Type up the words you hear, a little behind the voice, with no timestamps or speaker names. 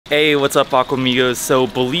Hey, what's up, Aquamigos? So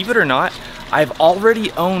believe it or not, I've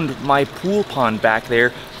already owned my pool pond back there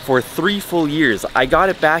for 3 full years. I got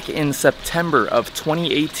it back in September of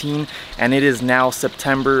 2018 and it is now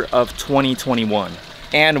September of 2021.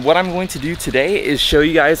 And what I'm going to do today is show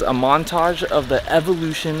you guys a montage of the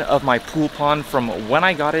evolution of my pool pond from when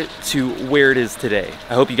I got it to where it is today.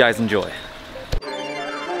 I hope you guys enjoy.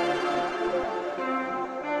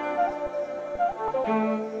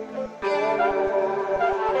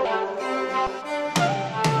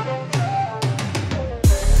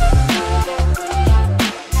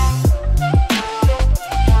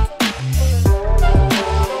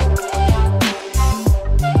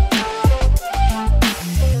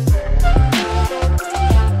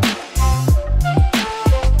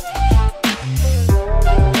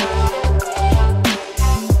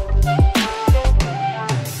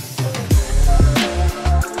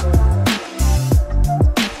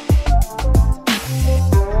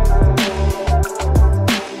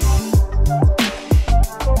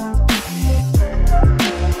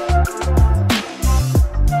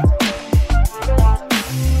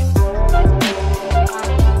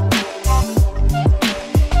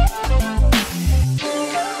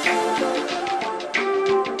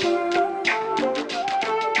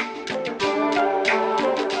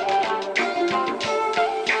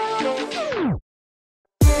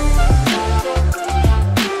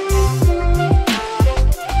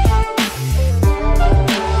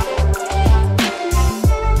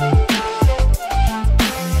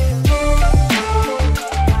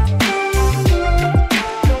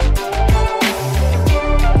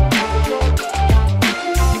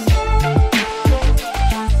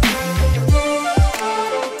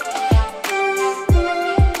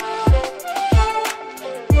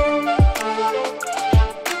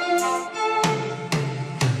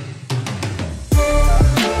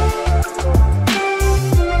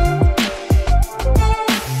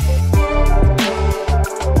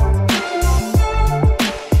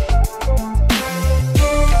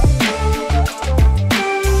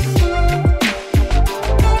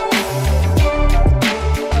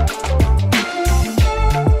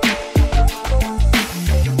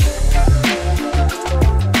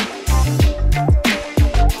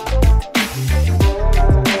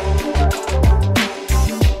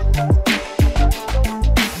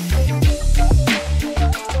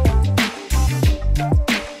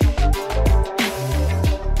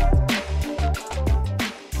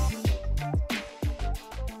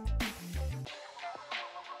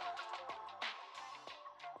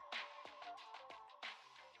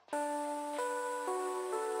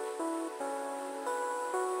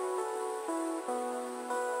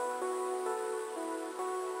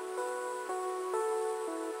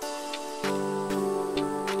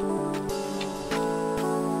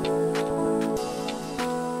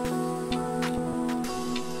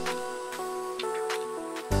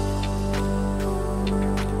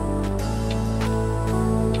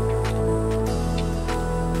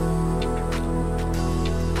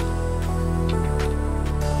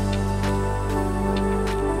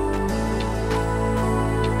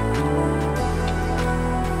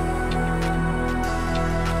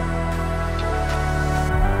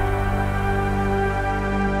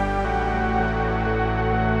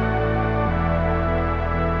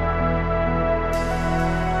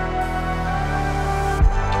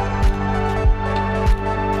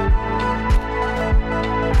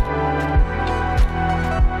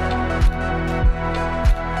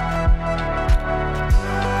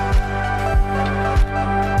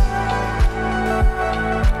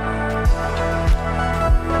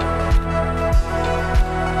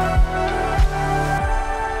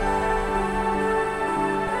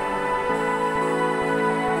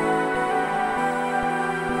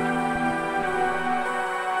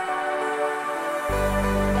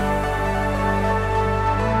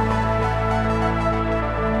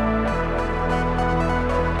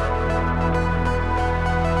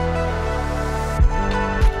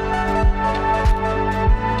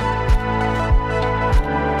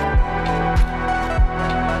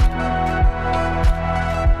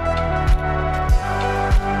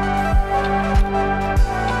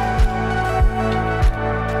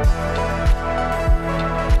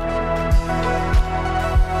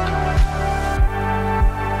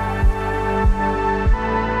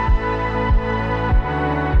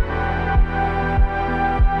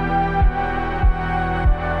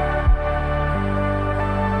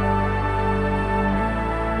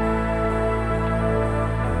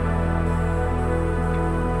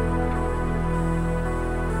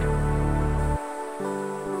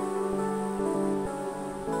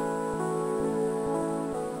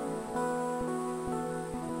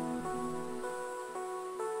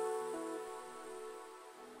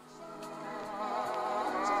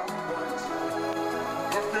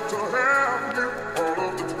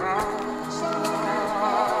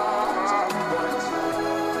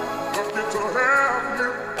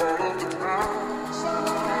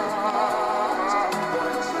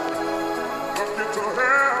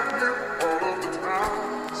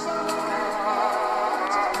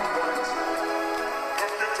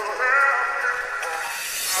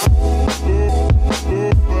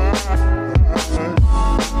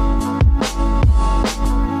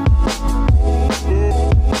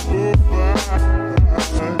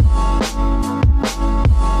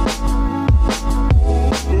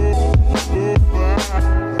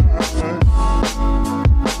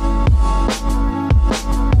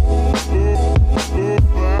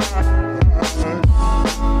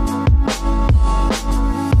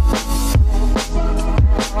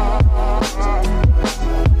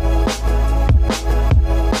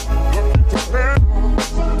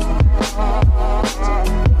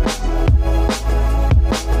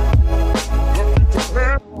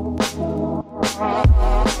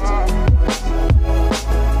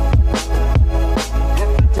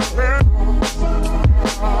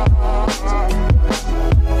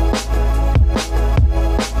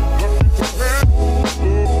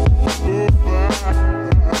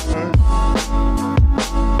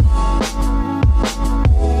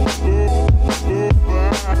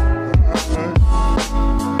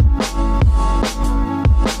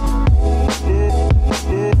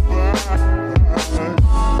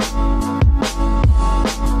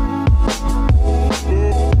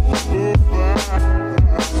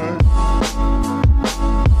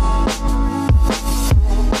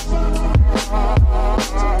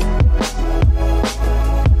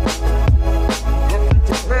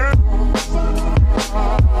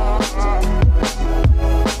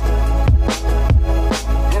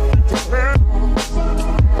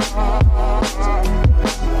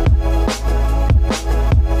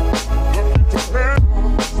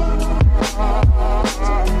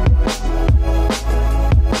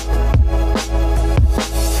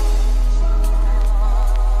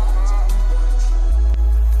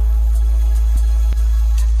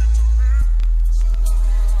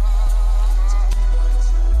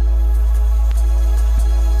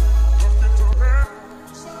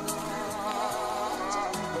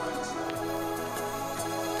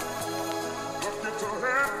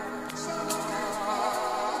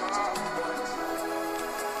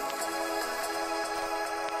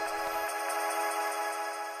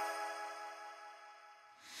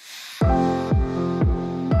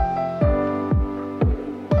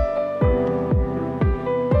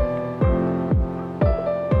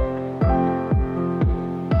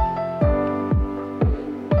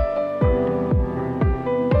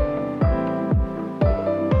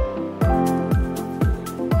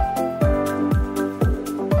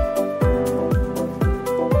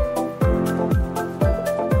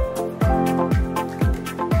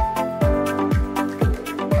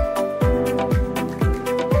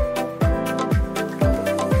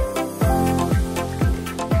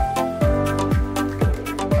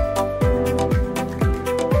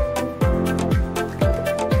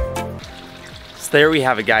 There we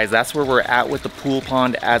have it, guys. That's where we're at with the pool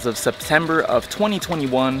pond as of September of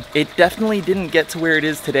 2021. It definitely didn't get to where it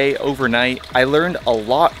is today overnight. I learned a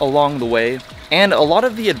lot along the way, and a lot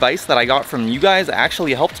of the advice that I got from you guys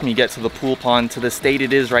actually helped me get to the pool pond to the state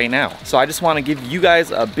it is right now. So I just want to give you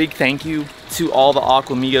guys a big thank you to all the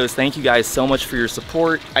Aquamigos. Thank you guys so much for your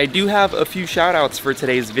support. I do have a few shout outs for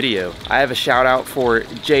today's video. I have a shout out for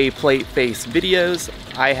J Plateface Videos.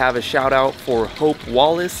 I have a shout out for Hope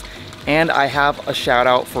Wallace, and I have a shout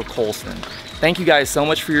out for Colston. Thank you guys so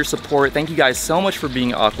much for your support. Thank you guys so much for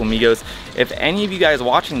being Aquamigos. If any of you guys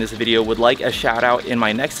watching this video would like a shout out in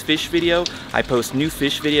my next fish video, I post new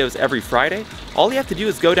fish videos every Friday. All you have to do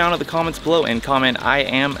is go down to the comments below and comment "I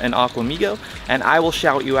am an Aquamigo," and I will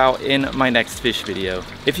shout you out in my next fish video.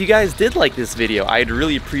 If you guys did like this video, I'd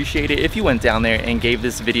really appreciate it if you went down there and gave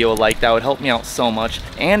this video a like. That would help me out so much.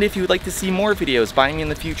 And if you would like to see more videos by me in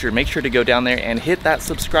the future, make sure to go down there and hit that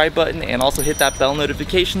subscribe button and also hit that bell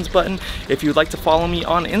notifications button. If you would like to follow me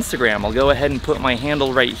on Instagram, I'll go ahead and put my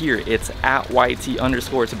handle right here. It's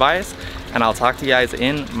 @YT_Tobias, and I'll talk to you guys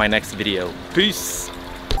in my next video. Peace!